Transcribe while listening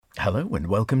Hello and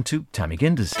welcome to Tammy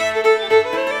Ginders.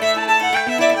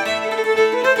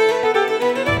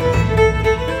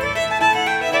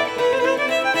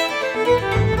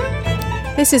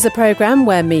 This is a programme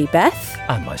where me, Beth,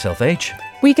 And myself, H.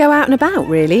 we go out and about,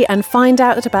 really, and find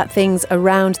out about things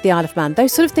around the Isle of Man.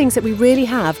 Those sort of things that we really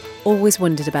have always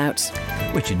wondered about.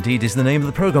 Which indeed is the name of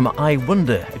the programme. I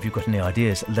wonder if you've got any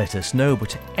ideas, let us know,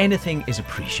 but anything is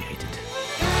appreciated.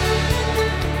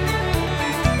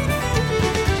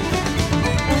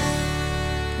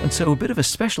 And so a bit of a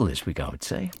special this week, I would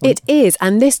say. It is,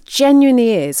 and this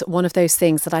genuinely is one of those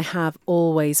things that I have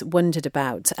always wondered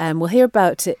about. We'll hear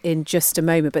about it in just a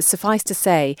moment, but suffice to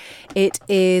say, it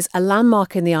is a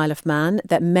landmark in the Isle of Man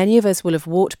that many of us will have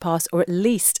walked past or at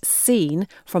least seen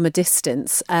from a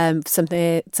distance,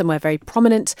 somewhere very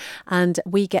prominent, and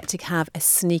we get to have a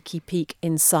sneaky peek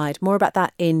inside. More about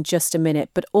that in just a minute,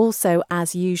 but also,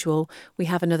 as usual, we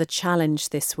have another challenge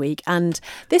this week, and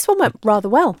this one went rather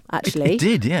well, actually. It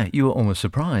did, yeah. You were almost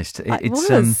surprised.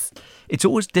 It's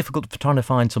always difficult for trying to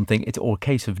find something. It's all a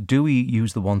case of, do we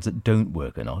use the ones that don't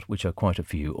work or not, which are quite a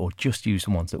few, or just use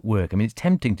the ones that work? I mean, it's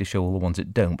tempting to show all the ones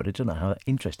that don't, but I don't know how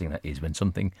interesting that is when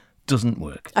something doesn't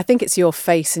work. I think it's your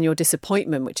face and your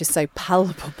disappointment, which is so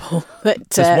palpable, that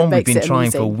There's one we've makes been it trying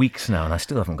amusing. for weeks now, and I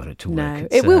still haven't got it to work. No,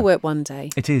 it will work one day.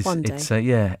 It is. One day. It's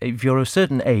yeah. If you're a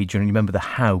certain age and you remember the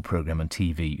How programme on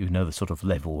TV, you know the sort of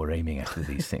level we're aiming at with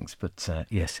these things. But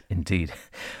yes, indeed.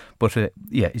 But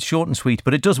yeah, it's short and sweet,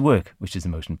 but it does work, which is the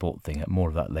most important thing. More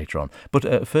of that later on.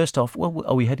 But first off, well,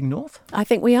 are we heading north? I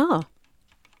think we are.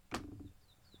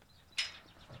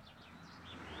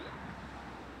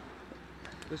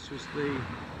 This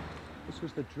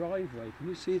was the driveway. Can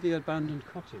you see the abandoned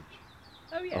cottage?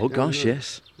 Oh, yeah. Oh gosh,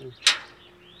 yes.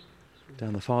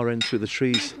 Down the far end through the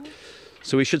trees.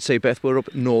 So we should say, Beth, we're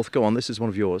up north. Go on, this is one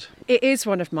of yours. It is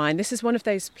one of mine. This is one of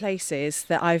those places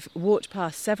that I've walked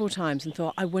past several times and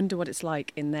thought, I wonder what it's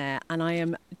like in there. And I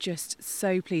am just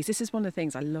so pleased. This is one of the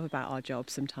things I love about our job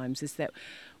sometimes, is that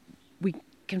we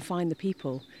can find the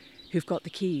people who've got the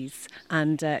keys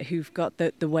and who've got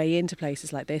the way into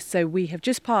places like this. So we have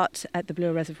just parked at the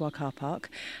Blue Reservoir car park.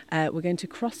 We're going to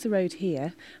cross the road here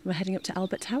and we're heading up to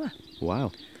Albert Tower.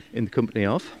 Wow. In the company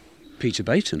of? Peter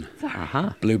Bayton,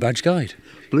 Aha. Blue Badge Guide.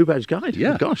 Blue Badge Guide?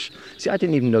 Yeah. Oh, gosh. See, I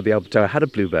didn't even know the Albert Tower had a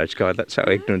Blue Badge Guide. That's how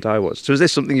ignorant I was. So is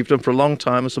this something you've done for a long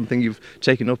time or something you've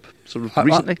taken up sort of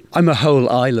recently? I'm a whole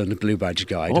island Blue Badge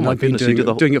Guide, Oh, and my I've been goodness, you do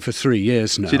the whole- doing it for 3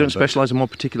 years now. So you don't specialise in one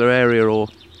particular area or?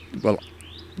 Well,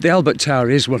 the Albert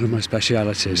Tower is one of my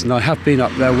specialities, and I have been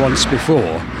up there once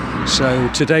before, so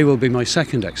today will be my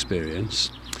second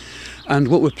experience. And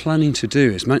what we're planning to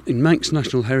do is, in Manx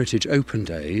National Heritage Open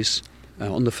Days,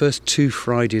 on the first 2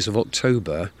 Fridays of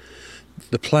October,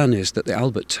 the plan is that the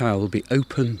Albert Tower will be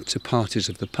open to parties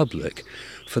of the public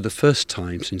for the first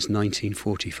time since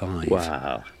 1945.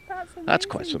 Wow. That's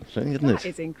quite something, isn't That it?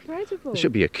 is incredible. There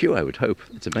should be a queue, I would hope.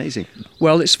 It's amazing.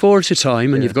 Well, it's 4 at a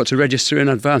time, and Yeah. you've got to register in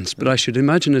advance, but I should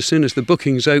imagine as soon as the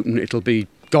bookings open, it'll be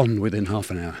gone within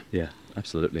half an hour. Yeah,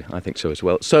 absolutely. I think so as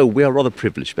well. So we are rather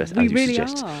privileged, Beth, We as you really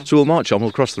suggest. are. So we'll march on,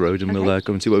 we'll cross the road and Okay. we'll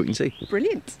go and see what we can see.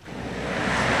 Brilliant.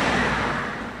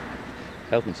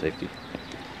 Health and safety.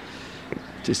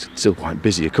 It's still quite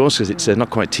busy, of course, because it's not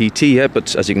quite TT yet,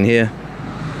 but as you can hear,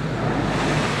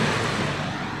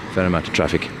 fair amount of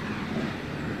traffic.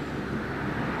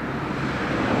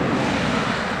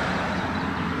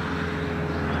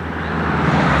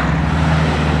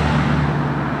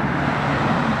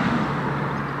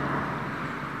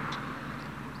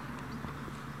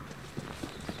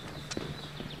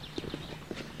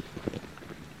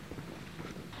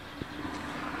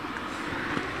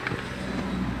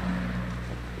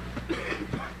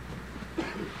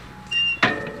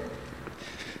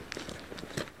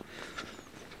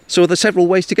 So are there several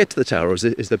ways to get to the tower, or is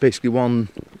there basically one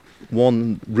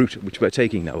route which we're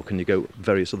taking now, or can you go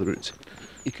various other routes?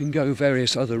 You can go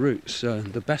various other routes.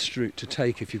 The best route to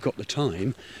take, if you've got the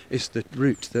time, is the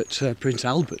route that Prince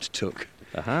Albert took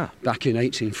Aha, back in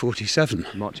 1847.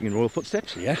 marching in royal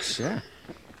footsteps. Yes. Yeah.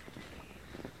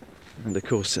 And of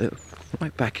course,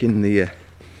 right back in the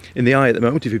eye at the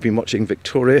moment, if you've been watching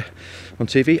Victoria on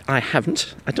TV, I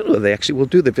haven't. I don't know whether they actually will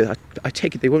do the I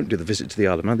take it they won't do the visit to the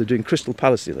Isle of Man. They're doing Crystal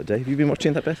Palace the other day. Have you been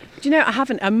watching that, Beth? Do you know, I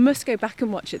haven't. I must go back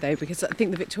and watch it though, because I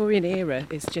think the Victorian era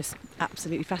is just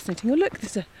absolutely fascinating. Oh look,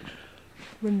 there's a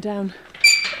run-down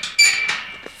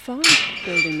farm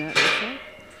building there.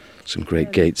 Some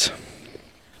great gates.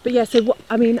 But yeah, so what,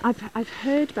 I mean, I've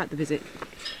heard about the visit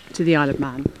to the Isle of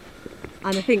Man,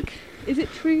 and I think, is it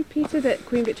true, Peter, that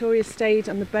Queen Victoria stayed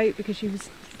on the boat because she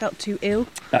felt too ill?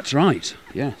 That's right,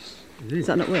 yes. Is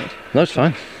that not weird? No, it's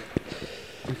fine.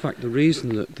 In fact, the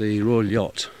reason that the Royal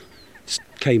Yacht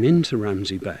came into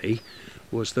Ramsey Bay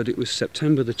was that it was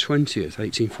September the 20th,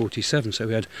 1847, so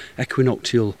we had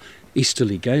equinoctial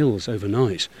easterly gales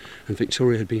overnight, and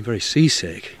Victoria had been very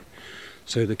seasick,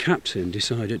 so the captain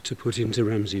decided to put into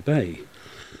Ramsey Bay.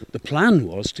 The plan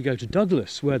was to go to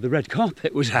Douglas, where the red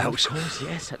carpet was out. Of course,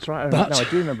 yes, that's right. But I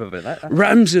do remember that.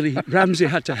 Ramsey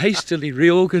had to hastily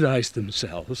reorganise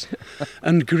themselves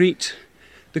and greet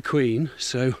the Queen.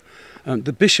 So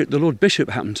the Lord Bishop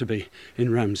happened to be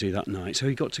in Ramsey that night, so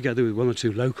he got together with one or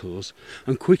two locals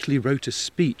and quickly wrote a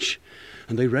speech.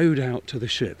 And they rowed out to the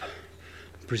ship,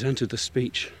 presented the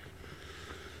speech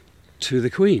to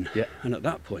the Queen. Yeah. And at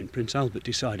that point, Prince Albert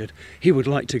decided he would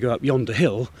like to go up yonder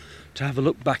hill to have a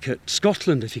look back at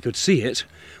Scotland, if he could see it,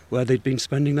 where they'd been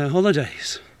spending their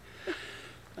holidays.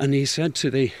 And he said to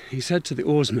the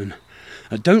oarsman,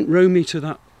 "Don't row me to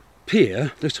that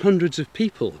pier. There's hundreds of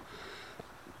people.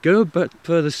 Go a bit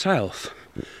further south,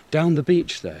 down the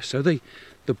beach there." So the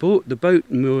boat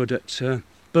moored at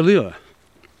Ballure,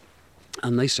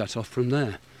 and they set off from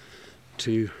there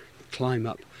to climb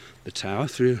up the tower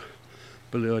through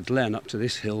Ballure Glen up to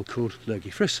this hill called Lurgy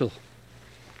Fristle.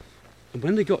 And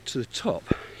when they got to the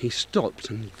top, he stopped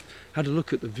and had a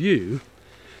look at the view,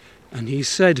 and he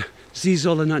said, "Sie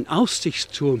sollen ein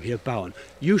Aussichtsturm hier bauen.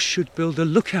 You should build a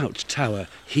lookout tower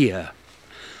here."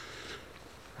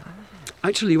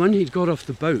 Actually, when he'd got off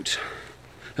the boat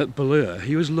at Ballure,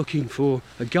 he was looking for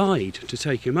a guide to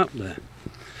take him up there.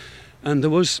 And there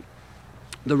was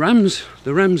the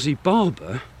Ramsey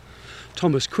barber,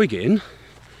 Thomas Quiggin,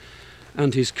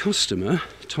 and his customer,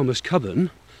 Thomas Cubban.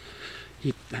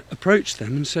 He approached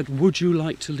them and said, "Would you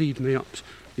like to lead me up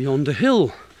yonder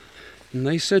hill?" And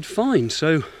they said, "Fine."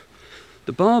 So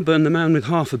the barber and the man with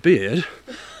half a beard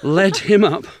led him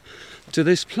up to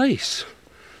this place.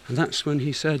 And that's when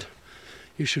he said,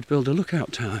 "You should build a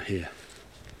lookout tower here."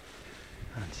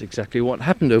 That's exactly what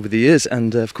happened over the years,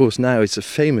 and of course now it's a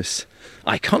famous,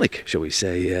 iconic, shall we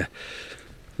say,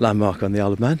 landmark on the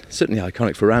Isle of Man. Certainly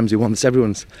iconic for Ramsey, one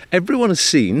that everyone has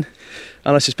seen,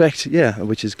 and I suspect,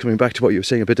 which is coming back to what you were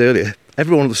saying a bit earlier,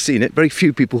 everyone will have seen it. Very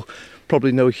few people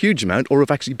probably know a huge amount or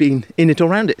have actually been in it or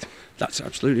around it. That's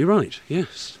absolutely right,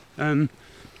 yes. When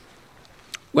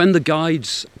the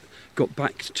guides got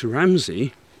back to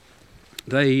Ramsey,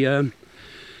 they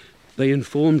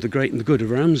informed the great and the good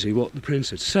of Ramsey what the Prince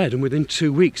had said, and within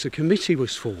 2 weeks a committee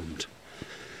was formed.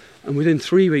 And within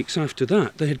 3 weeks after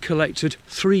that, they had collected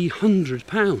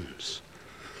 £300,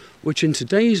 which in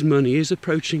today's money is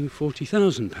approaching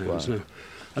 £40,000. Wow. Now,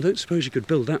 I don't suppose you could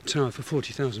build that tower for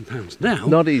 £40,000 now.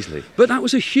 Not easily. But that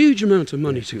was a huge amount of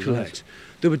money Yes, to it collect. was.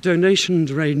 There were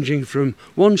donations ranging from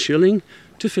 £1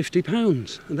 to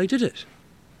 £50, and they did it.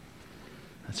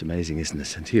 That's amazing, isn't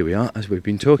it? And here we are, as we've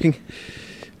been talking.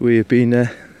 We have been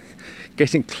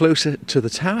getting closer to the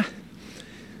tower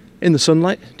in the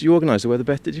sunlight. Did you organise the weather,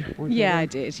 Beth, did you? Yeah, I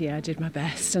did. Yeah, I did my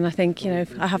best. And I think,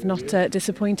 I have not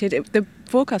disappointed. The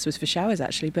forecast was for showers,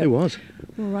 actually. But It was.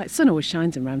 all right. Sun always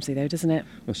shines in Ramsey, though, doesn't it?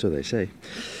 Well, so they say.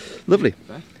 Lovely.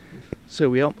 So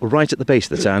we are right at the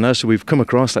base of the tower now. So we've come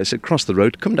across, like I said, across the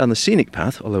road, come down the scenic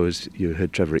path, although as you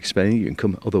heard Trevor explaining, you can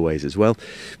come other ways as well.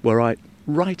 We're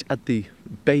right at the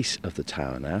base of the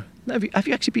tower now. Have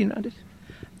you actually been around it?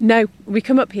 No, we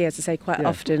come up here, as I say, quite Yeah.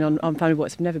 often on family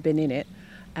walks. I've never been in it.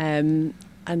 And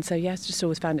so, yes, just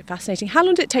always found it fascinating. How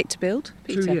long did it take to build,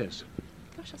 Peter? 2 years.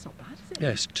 Gosh, that's not bad, is it?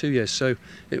 Yes, 2 years. So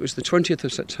it was the 20th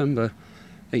of September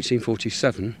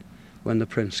 1847 when the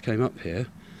Prince came up here,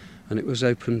 and it was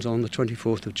opened on the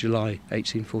 24th of July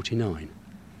 1849.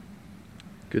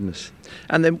 Goodness.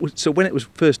 And then, so when it was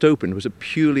first opened, was it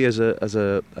purely as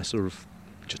a sort of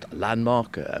just a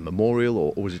landmark, a memorial,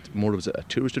 or was it more of a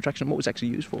tourist attraction? What was it actually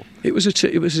used for? It was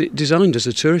designed as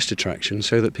a tourist attraction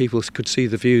so that people could see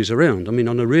the views around. I mean,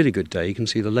 on a really good day, you can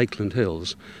see the Lakeland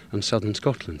Hills and southern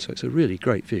Scotland, so it's a really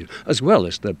great view, as well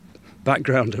as the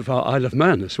background of our Isle of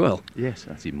Man as well. Yes,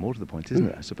 that's even more to the point, isn't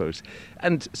it, I suppose?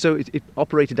 And so it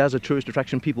operated as a tourist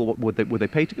attraction. People, would they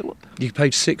pay to go up? You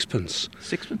paid sixpence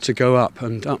Sixpence? to go up,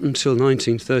 and up until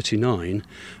 1939,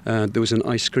 there was an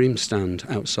ice cream stand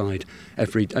outside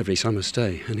every summer's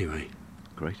day, anyway.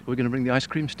 Great. Are we going to bring the ice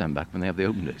cream stand back when they have the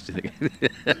open days, do you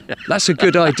think? That's a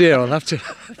good idea. I'll have to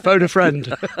phone a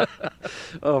friend.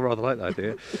 Oh, I rather like that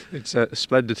idea. It's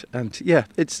splendid. And yeah,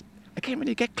 it's, again, when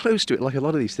you get close to it, like a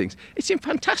lot of these things, it's in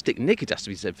fantastic nick, it has to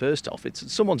be said first off.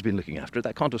 Someone's been looking after it.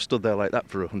 That can't have stood there like that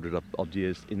for 100 odd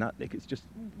years in that nick. It's just,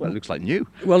 well, it looks like new.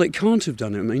 Well, it can't have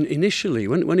done it. I mean, initially,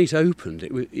 when it opened,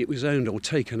 it was owned or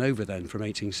taken over then from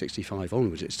 1865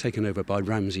 onwards. It's taken over by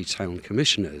Ramsey Town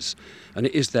Commissioners, and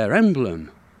it is their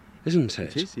emblem. isn't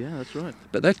it? It is, yeah, that's right.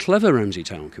 But they're clever Ramsey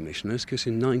Town Commissioners, because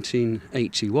in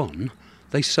 1981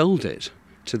 they sold it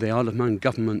to the Isle of Man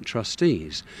government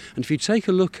trustees. And if you take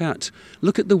a look at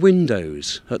the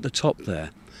windows at the top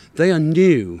there, they are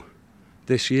new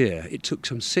this year. It took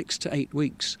some 6 to 8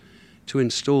 weeks to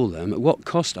install them. At what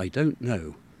cost, I don't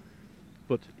know.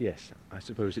 But yes, I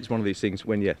suppose it's one of these things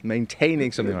when you're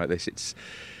maintaining something like this, it's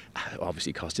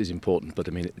obviously cost is important, but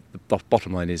I mean, the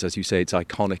bottom line is, as you say, it's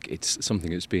iconic. It's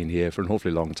something that's been here for an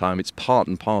awfully long time. It's part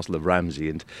and parcel of Ramsey,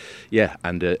 and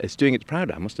it's doing its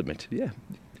proud, I must admit. Yeah.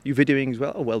 You videoing as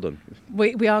well? Oh, well done.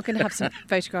 We are going to have some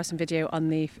photographs and video on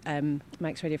the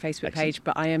Manx Radio Facebook page,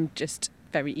 but I am just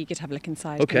very eager to have a look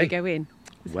inside. Okay. Can we go in?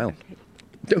 Well,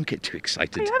 don't get too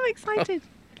excited. I am excited.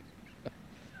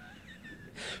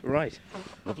 Right,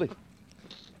 lovely.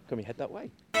 Can we head that way?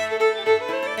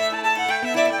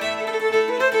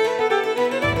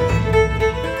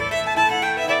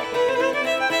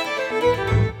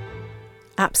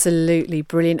 Absolutely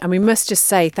brilliant. And we must just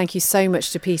say thank you so much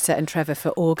to Peter and Trevor for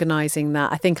organising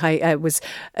that. I think I was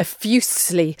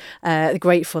effusively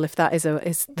grateful, if that's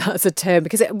a term,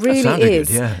 because it really is.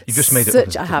 Good, yeah. You just made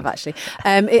it. I have actually.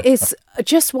 It is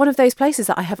just one of those places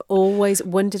that I have always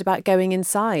wondered about going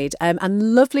inside.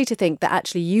 And lovely to think that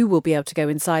actually you will be able to go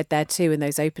inside there too in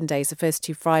those open days, the first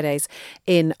 2 Fridays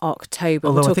in October.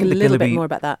 Although we'll talk a little bit more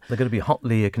about that. They're going to be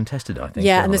hotly contested, I think.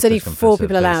 Yeah, and there's only 4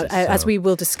 people allowed. Basis, as we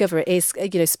will discover, it is,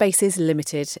 space is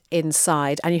limited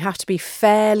inside, and you have to be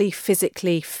fairly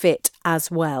physically fit as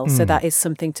well. So that is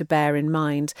something to bear in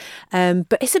mind.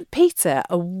 But isn't Peter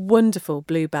a wonderful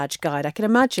Blue Badge guide? I can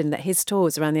imagine that his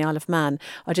tours around the Isle of Man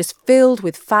are just filled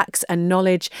with facts and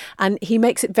knowledge, and he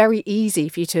makes it very easy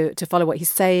for you to follow what he's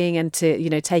saying and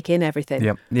to, take in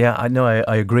everything. Yeah, I know,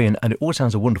 I agree. And it all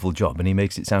sounds a wonderful job, and he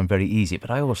makes it sound very easy. But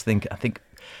I always think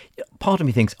part of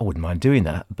me thinks I wouldn't mind doing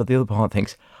that, but the other part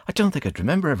thinks I don't think I'd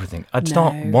remember everything. I'd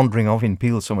start wandering off in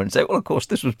Peel somewhere and say, well, of course,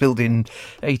 this was built in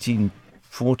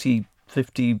 1840,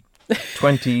 50,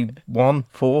 21,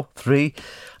 4, 3.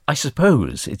 I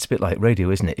suppose it's a bit like radio,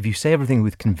 isn't it? If you say everything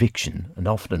with conviction and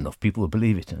often enough, people will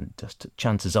believe it, and just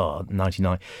chances are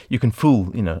 99. You can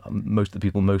fool, most of the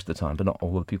people most of the time, but not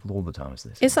all the people all the time.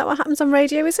 Is that what happens on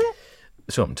radio? Is it?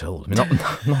 So I'm told. I mean,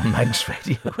 not Manx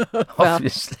Radio,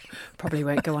 obviously. Probably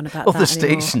won't go on about Other that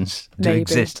stations do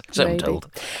exist, so I'm told.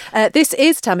 This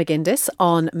is Tammy Gindis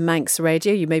on Manx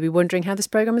Radio. You may be wondering how this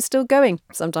programme is still going.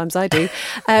 Sometimes I do.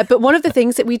 But one of the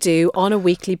things that we do on a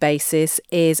weekly basis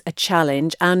is a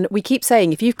challenge. And we keep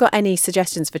saying, if you've got any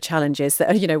suggestions for challenges that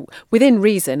are, within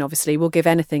reason, obviously, we'll give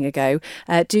anything a go.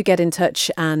 Do get in touch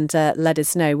and let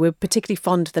us know. We're particularly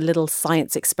fond of the little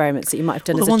science experiments that you might have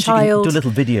done as a child. You can do a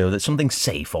little video that's something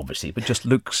safe, obviously, but just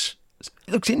looks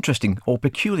interesting or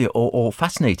peculiar or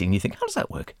fascinating. You think, how does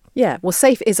that work? Yeah, well,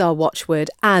 safe is our watchword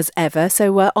as ever.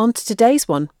 So on to today's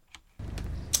one.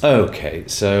 Okay,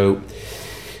 so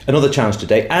another challenge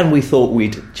today, and we thought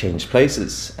we'd change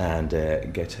places and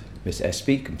get Miss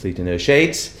Espy completing her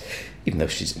shades, even though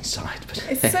she's inside. But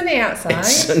it's sunny outside.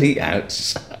 It's sunny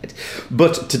outside.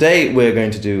 But today we're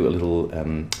going to do a little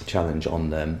challenge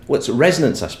on what's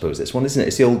resonance, I suppose. This one, isn't it?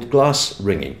 It's the old glass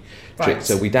ringing trick.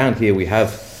 So down here we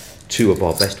have 2 of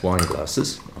our best wine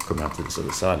glasses. I'll come out to this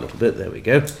other side a little bit. There we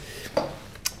go.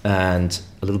 And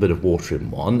a little bit of water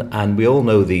in one. And we all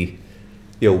know the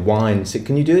old wine. So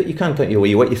can you do it? You can't you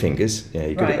wet your fingers. Yeah,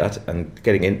 you're good at that. And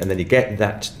getting in, and then you get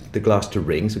the glass to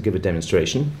ring. So give a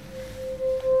demonstration.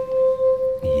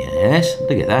 Yes,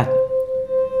 look at that.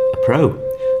 A pro.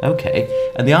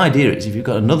 Okay. And the idea is if you've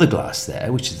got another glass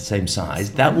there, which is the same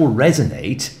size, that will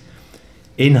resonate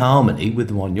in harmony with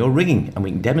the one you're ringing. And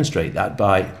we can demonstrate that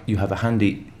by, you have a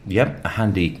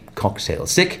handy cocktail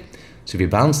stick. So if you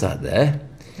balance that there.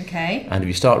 Okay. And if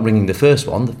you start ringing the first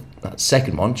one, that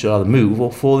second one should either move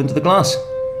or fall into the glass.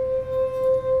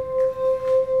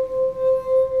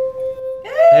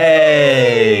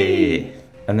 Hey!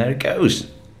 And there it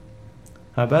goes.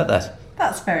 How about that?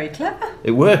 That's very clever.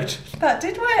 It worked. That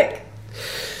did work.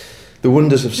 The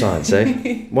wonders of science,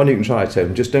 eh? One you can try at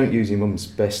home. Just don't use your mum's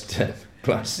best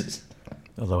glasses.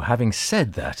 Although, having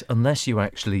said that, unless you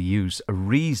actually use a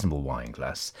reasonable wine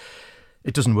glass,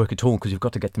 it doesn't work at all because you've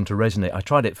got to get them to resonate. I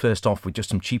tried it first off with just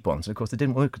some cheap ones. Of course, they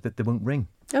didn't work. They won't ring.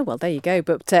 Oh, well, there you go.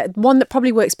 But one that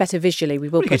probably works better visually. We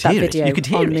will put that video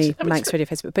on the Manx Radio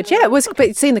Facebook. But yeah, it was.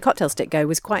 But seeing the cocktail stick go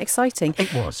was quite exciting.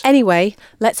 It was. Anyway,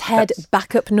 let's head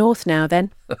back up north now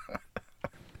then.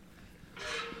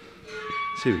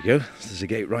 So here we go. There's a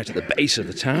gate right at the base of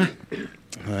the tower.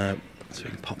 So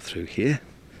we can pop through here.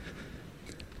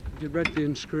 You read the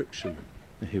inscription?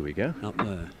 Here we go. Up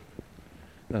there.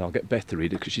 Then I'll get Beth to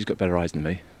read it because she's got better eyes than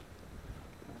me.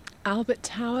 Albert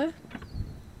Tower,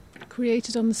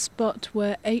 created on the spot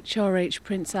where HRH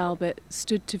Prince Albert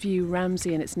stood to view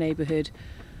Ramsey and its neighbourhood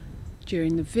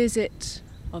during the visit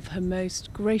of Her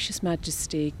Most Gracious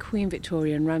Majesty Queen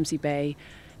Victoria in Ramsey Bay,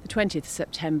 the 20th of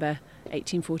September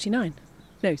 1849.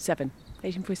 No,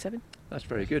 1847. That's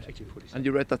very good. 1847. And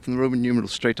you read that from the Roman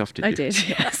numerals straight off, did you? I did,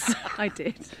 yes, I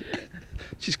did.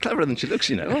 She's cleverer than she looks,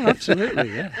 you know. Oh,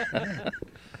 absolutely, yeah.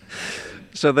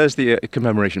 So there's the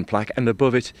commemoration plaque, and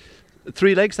above it,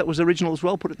 3 legs, that was original as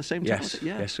well, put at the same time?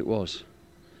 Yes, it was.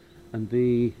 And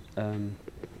the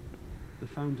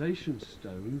foundation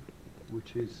stone,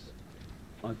 which is,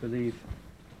 I believe,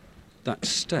 that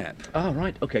step. Oh,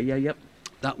 right, okay, yep.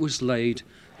 That was laid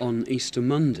on Easter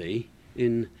Monday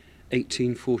in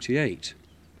 1848.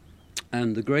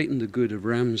 And the great and the good of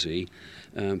Ramsey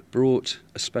brought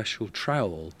a special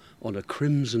trowel on a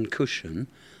crimson cushion,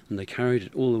 and they carried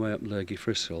it all the way up Lurgy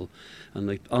Fristle,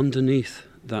 and underneath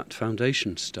that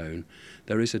foundation stone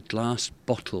there is a glass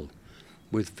bottle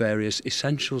with various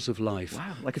essentials of life.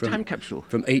 Wow, like a time capsule.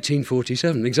 From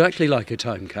 1847, exactly like a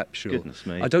time capsule. Goodness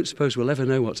me. I don't suppose we'll ever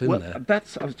know what's in there.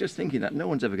 I was just thinking that no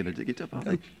one's ever going to dig it up, are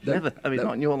they? Never. I mean,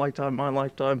 not in your lifetime, my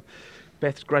lifetime,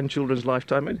 Beth's grandchildren's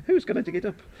lifetime. I mean, who's going to dig it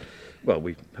up? Well,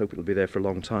 we hope it'll be there for a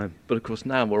long time. But of course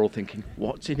now we're all thinking,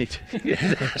 what's in it?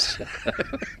 Yes.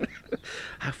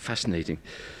 How fascinating.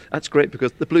 That's great,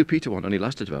 because the Blue Peter one only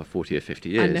lasted about 40 or 50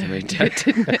 years. I know, it did,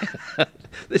 didn't it?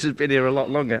 This has been here a lot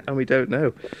longer and we don't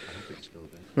know.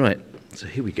 Right, so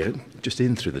here we go, just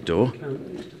in through the door.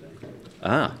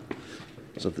 Ah,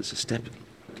 so there's a step.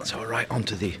 So right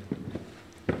onto the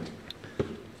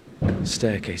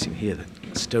staircasing here,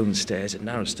 the stone stairs, a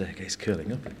narrow staircase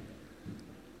curling up.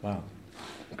 Wow,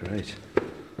 great.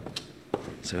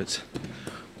 So it's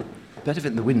benefit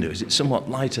in the window is it's somewhat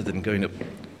lighter than going up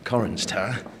Corrins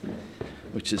Tower,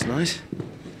 which is nice.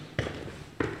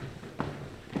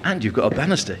 And you've got a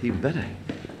banister, even better.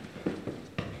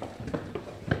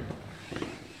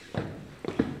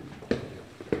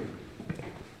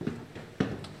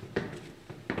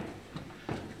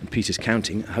 And Peter's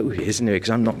counting. Oh, he is anyway,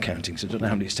 because I'm not counting, so I don't know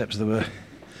how many steps there were.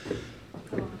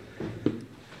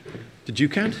 Did you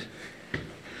count?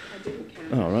 I didn't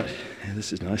count. Oh, right. Yeah,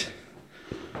 this is nice.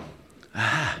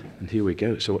 Ah, and here we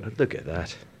go. So look at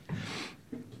that.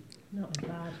 Not a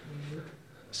bad view.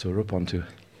 So we're up onto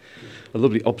a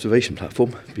lovely observation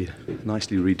platform, been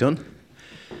nicely redone.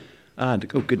 And,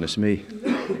 oh goodness me,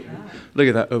 look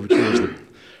at that over towards the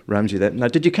Ramsey there. Now,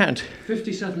 did you count?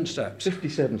 57 steps.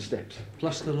 57 steps.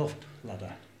 Plus the loft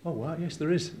ladder. Oh wow, yes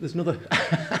there is. There's another.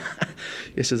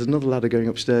 Yes, there's another ladder going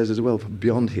upstairs as well,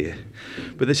 beyond here.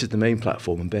 But this is the main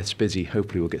platform, and Beth's busy.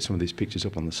 Hopefully we'll get some of these pictures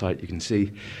up on the site. You can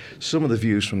see some of the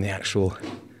views from the actual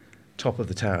top of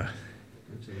the tower.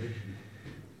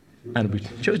 And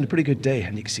we've chosen a pretty good day,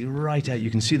 and you can see right out. You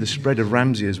can see the spread of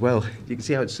Ramsey as well. You can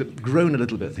see how it's grown a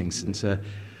little bit, I think, since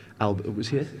Albert was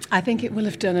here. I think it will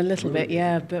have done a little bit,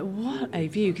 yeah. But what a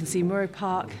view! You can see Murray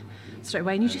Park straight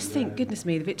away, and you just think, goodness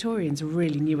me, the Victorians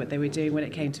really knew what they were doing when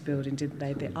it came to building, didn't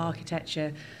they? The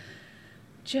architecture,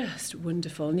 just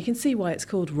wonderful. And you can see why it's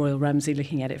called Royal Ramsey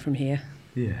looking at it from here.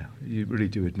 Yeah, you really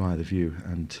do admire the view,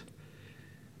 and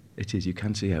it is. You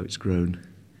can see how it's grown,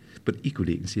 but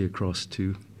equally you can see across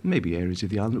to maybe areas of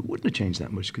the island that wouldn't have changed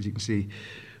that much, because you can see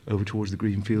over towards the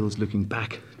green fields, looking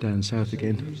back down south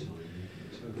again.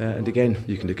 And again,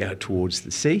 you can look out towards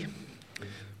the sea,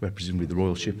 where presumably the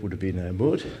royal ship would have been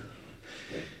moored.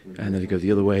 And then you go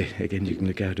the other way, again you can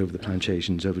look out over the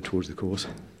plantations, over towards the course.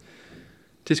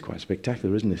 It is quite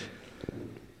spectacular, isn't it?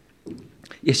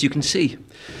 Yes, you can see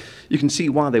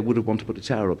why they would have wanted to put a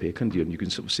tower up here, can't you? And you can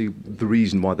sort of see the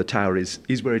reason why the tower is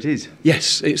where it is.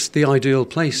 Yes, it's the ideal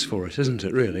place for it, isn't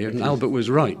it, really? And Albert was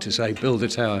right to say, build a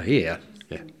tower here.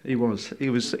 Yeah, he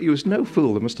was no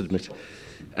fool, I must admit.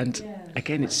 And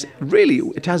again, it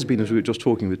has been, as we were just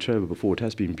talking with Trevor before, it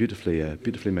has been beautifully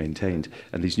maintained.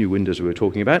 And these new windows we were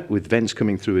talking about, with vents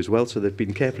coming through as well, so they've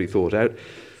been carefully thought out.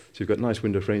 So you've got nice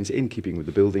window frames in keeping with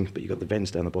the building, but you've got the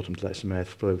vents down the bottom to let some air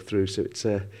flow through, so it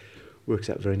works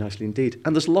out very nicely indeed.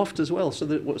 And there's loft as well, so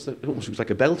it almost looks like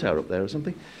a bell tower up there or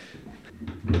something.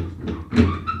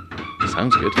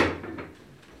 Sounds good.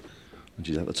 And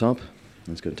she's at the top.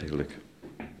 Let's go and take a look.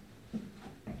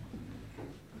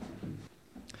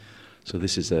 So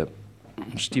this is a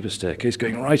steeper staircase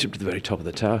going right up to the very top of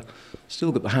the tower.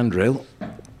 Still got the handrail.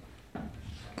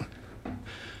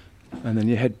 And then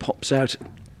your head pops out,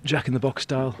 Jack-in-the-Box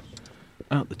style,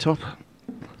 out the top.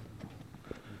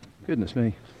 Goodness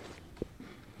me.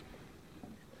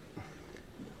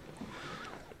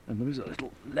 And there is a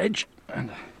little ledge and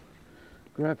a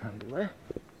grab handle there.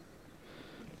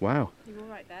 Wow. You all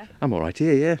right there? I'm all right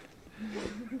here, yeah.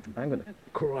 I'm going to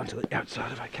crawl onto the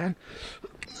outside if I can.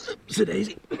 Sit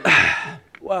easy.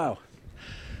 Wow.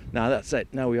 Now that's it.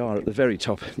 Now we are at the very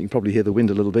top. You can probably hear the wind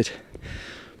a little bit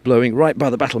blowing right by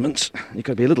the battlements. You've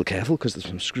got to be a little careful because there's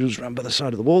some screws around by the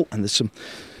side of the wall and there's some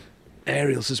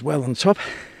aerials as well on top.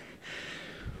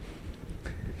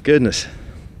 Goodness.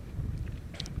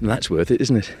 And that's worth it,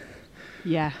 isn't it?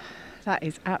 Yeah, that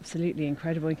is absolutely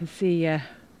incredible. You can see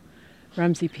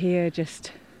Ramsey Pier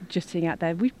just jutting out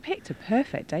there. We picked a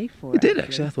perfect day for it. We did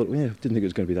actually. I thought, didn't think it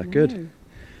was going to be that good. No.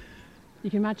 You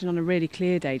can imagine on a really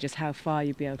clear day just how far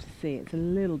you'd be able to see. It's a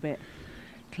little bit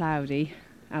cloudy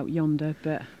out yonder,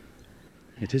 but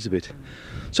it is a bit.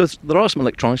 So there are some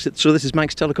electronics. So this is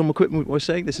Manx Telecom equipment. We're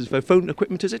saying this is for phone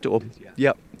equipment, is it? Or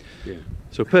yeah.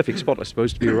 So a perfect spot, I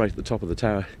suppose, to be right at the top of the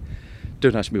tower.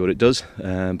 Don't ask me what it does,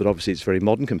 but obviously it's very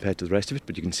modern compared to the rest of it.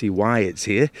 But you can see why it's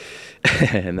here,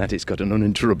 and that it's got an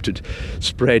uninterrupted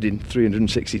spread in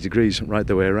 360 degrees right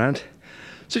the way around.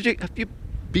 So have you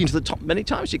been to the top many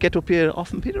times? You get up here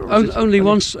often, Peter? Only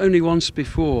once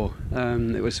before.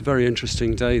 It was a very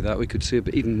interesting day that we could see a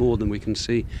bit, even more than we can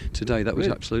see today. That was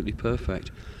absolutely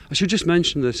perfect. I should just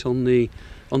mention that on the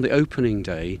opening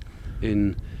day in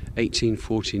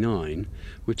 1849,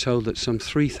 we're told that some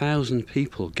 3,000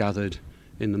 people gathered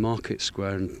in the market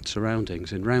square and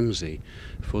surroundings in Ramsey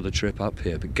for the trip up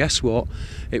here. But guess what?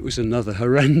 It was another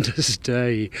horrendous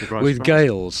day with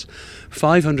gales.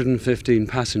 515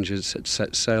 passengers had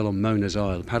set sail on Mona's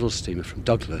Isle, a paddle steamer from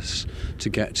Douglas, to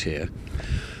get here.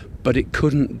 But it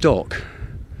couldn't dock,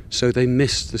 so they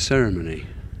missed the ceremony.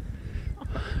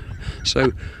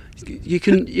 So you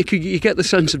get the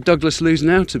sense of Douglas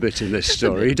losing out a bit in this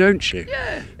story, don't you?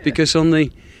 Yeah. Because on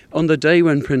the day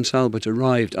when Prince Albert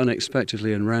arrived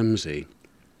unexpectedly in Ramsey,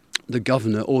 the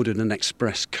governor ordered an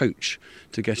express coach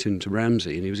to get into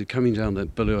Ramsey, and he was coming down the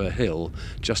Ballure Hill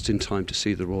just in time to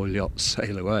see the royal yacht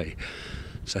sail away.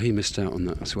 So he missed out on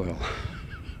that as well.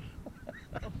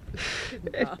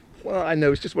 Well, I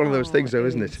know, it's just one of those things though,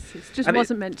 isn't it? It just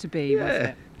wasn't meant to be, was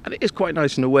it? And it is quite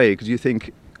nice in a way, because you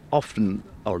think often,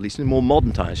 or at least in more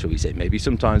modern times, shall we say, maybe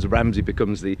sometimes Ramsey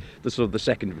becomes the sort of the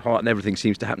second part and everything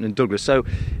seems to happen in Douglas. So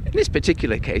in this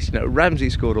particular case, Ramsey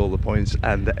scored all the points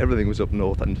and everything was up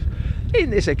north, and in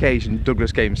this occasion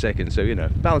Douglas came second, so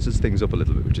balances things up a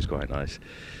little bit, which is quite nice.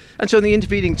 And so in the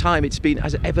intervening time,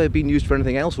 has it ever been used for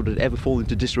anything else, or did it ever fall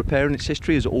into disrepair in its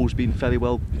history? Has it always been fairly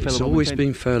well maintained? It's always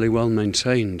been fairly well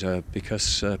maintained,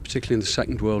 because particularly in the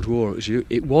Second World War,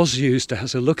 it was used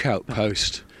as a lookout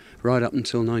post right up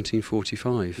until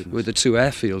 1945. With the two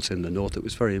airfields in the north, it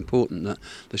was very important that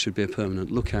there should be a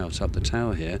permanent lookout up the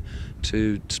tower here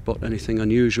to spot anything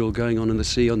unusual going on in the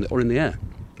sea or in the air.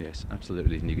 Yes,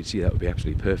 absolutely, and you can see that would be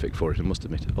absolutely perfect for it, I must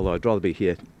admit. Although I'd rather be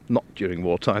here not during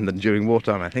wartime than during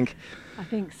wartime, I think. I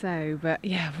think so, but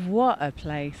yeah, what a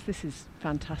place. This is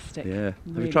fantastic. Yeah.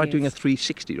 Have you tried doing a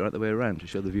 360 right the way around to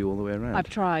show the view all the way around? I've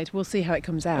tried. We'll see how it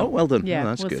comes out. Oh, well done. Yeah,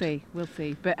 that's good. We'll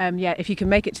see. But if you can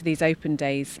make it to these open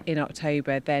days in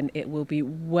October, then it will be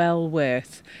well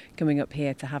worth coming up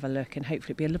here to have a look, and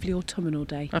hopefully it'll be a lovely autumnal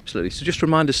day. Absolutely. So just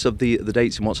remind us of the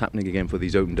dates and what's happening again for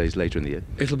these open days later in the year.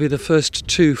 It'll be the first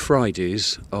 2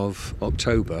 Fridays of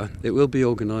October. It will be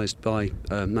organised by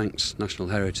Manx National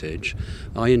Heritage.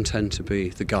 I intend to be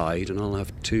the guide, and I'll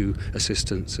have 2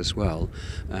 assistants as well,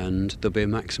 and there'll be a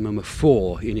maximum of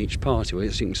 4 in each party. Well,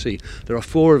 as you can see, there are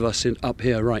 4 of us up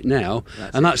here right now,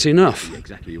 that's enough. Yeah,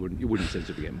 exactly. You wouldn't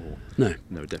sensibly get more. No,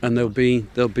 definitely. And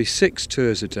there'll be 6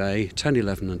 tours a day, 10,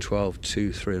 11 and 12,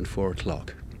 2, 3 and 4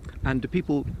 o'clock. And do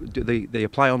people, they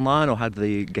apply online, or how do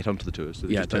they get onto the tours? Do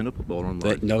they just turn up or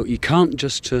online? No, you can't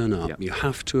just turn up. You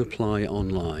have to apply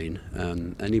online.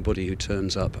 Anybody who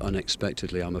turns up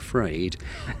unexpectedly, I'm afraid,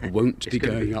 won't be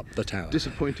going up the tower.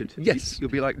 Disappointed. Yes. You'll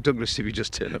be like Douglas if you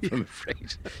just turn up, I'm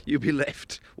afraid. You'll be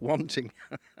left wanting.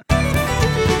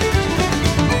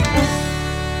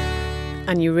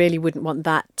 And you really wouldn't want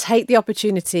that. Take the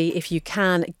opportunity, if you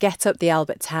can, get up the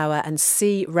Albert Tower and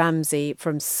see Ramsey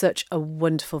from such a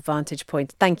wonderful vantage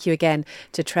point. Thank you again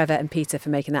to Trevor and Peter for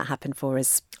making that happen for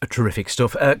us. Terrific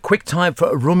stuff. Quick time for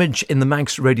a rummage in the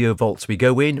Manx Radio Vaults. We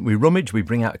go in, we rummage, we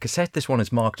bring out a cassette. This one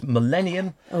is marked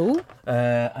Millennium. Oh.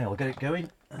 I'll get it going.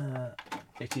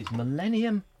 It is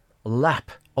Millennium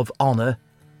Lap of Honour,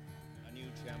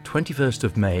 21st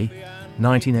of May,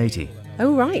 1980.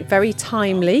 Oh, right. Very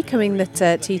timely, coming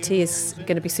that TT is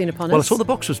going to be soon upon us. Well, I saw the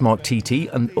box was marked TT,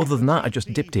 and other than that, I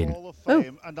just dipped in.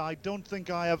 Fame, and I don't think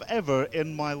I have ever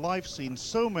in my life seen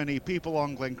so many people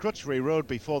on Glencrutchery Road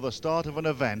before the start of an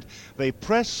event. The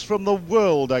press from the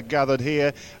world are gathered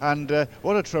here, and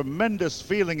what a tremendous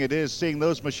feeling it is seeing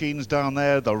those machines down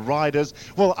there, the riders.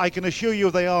 Well, I can assure you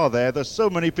they are there. There's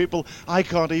so many people I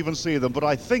can't even see them, but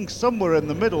I think somewhere in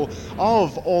the middle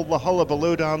of all the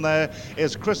hullabaloo down there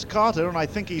is Chris Carter, and I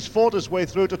think he's fought his way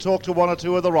through to talk to one or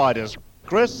two of the riders.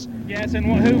 Chris? Yes, and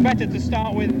who better to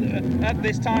start with at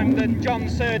this time than John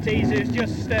Surtees, who's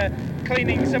just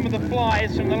cleaning some of the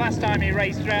flies from the last time he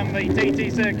raced around the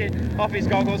TT circuit off his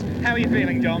goggles. How are you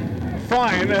feeling, John?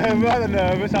 Fine, rather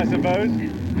nervous, I suppose.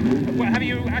 Well, have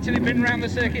you actually been around the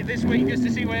circuit this week just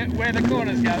to see where the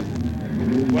corners go?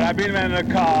 Well, I've been around in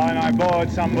a car and I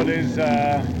borrowed somebody's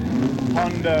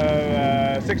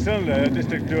Honda six-cylinder just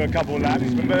to do a couple of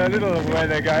laps, but a little of where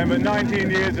they're going, but 19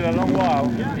 years is a long while.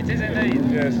 It is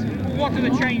indeed. Yes. What are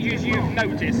the changes you've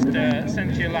noticed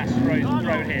since you last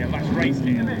raced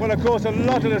here? Well, of course, a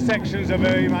lot of the sections are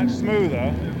very much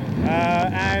smoother,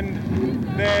 and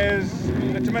there's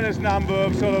a tremendous number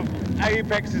of sort of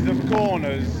apexes of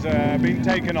corners being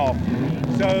taken off,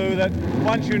 so that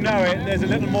once you know it, there's a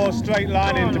little more straight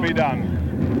lining to be done.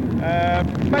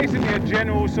 Basically a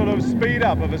general sort of speed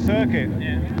up of a circuit.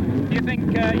 Yeah. Do you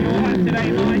think your lap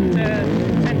today might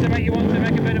tend to make you want to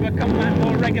make a bit of a comeback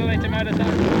more regularly to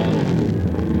motorcycle?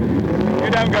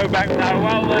 You don't go back now.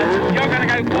 Well, you're going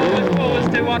to go forwards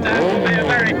to what will be a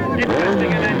very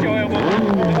interesting and enjoyable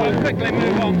one. We'll quickly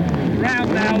move on.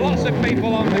 Round now, lots of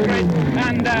people on the grid,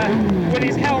 and with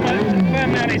his helmet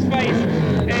firmly on his face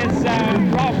is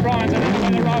Ralph Bryans. I don't know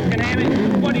whether Ralph can hear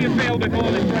me. What do you feel before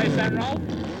this race then, Ralph?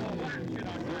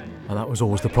 Well, that was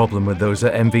always the problem with those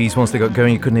MVs. Once they got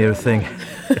going, you couldn't hear a thing.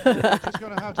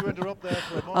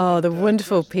 Oh, the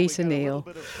wonderful Peter Neal.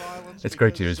 It's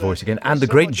great to hear his voice again. And the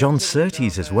great John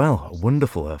Surtees as well. A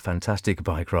wonderful, fantastic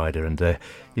bike rider. And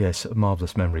yes,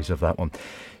 marvellous memories of that one.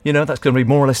 You know, that's going to be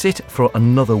more or less it for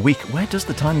another week. Where does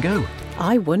the time go?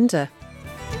 I wonder.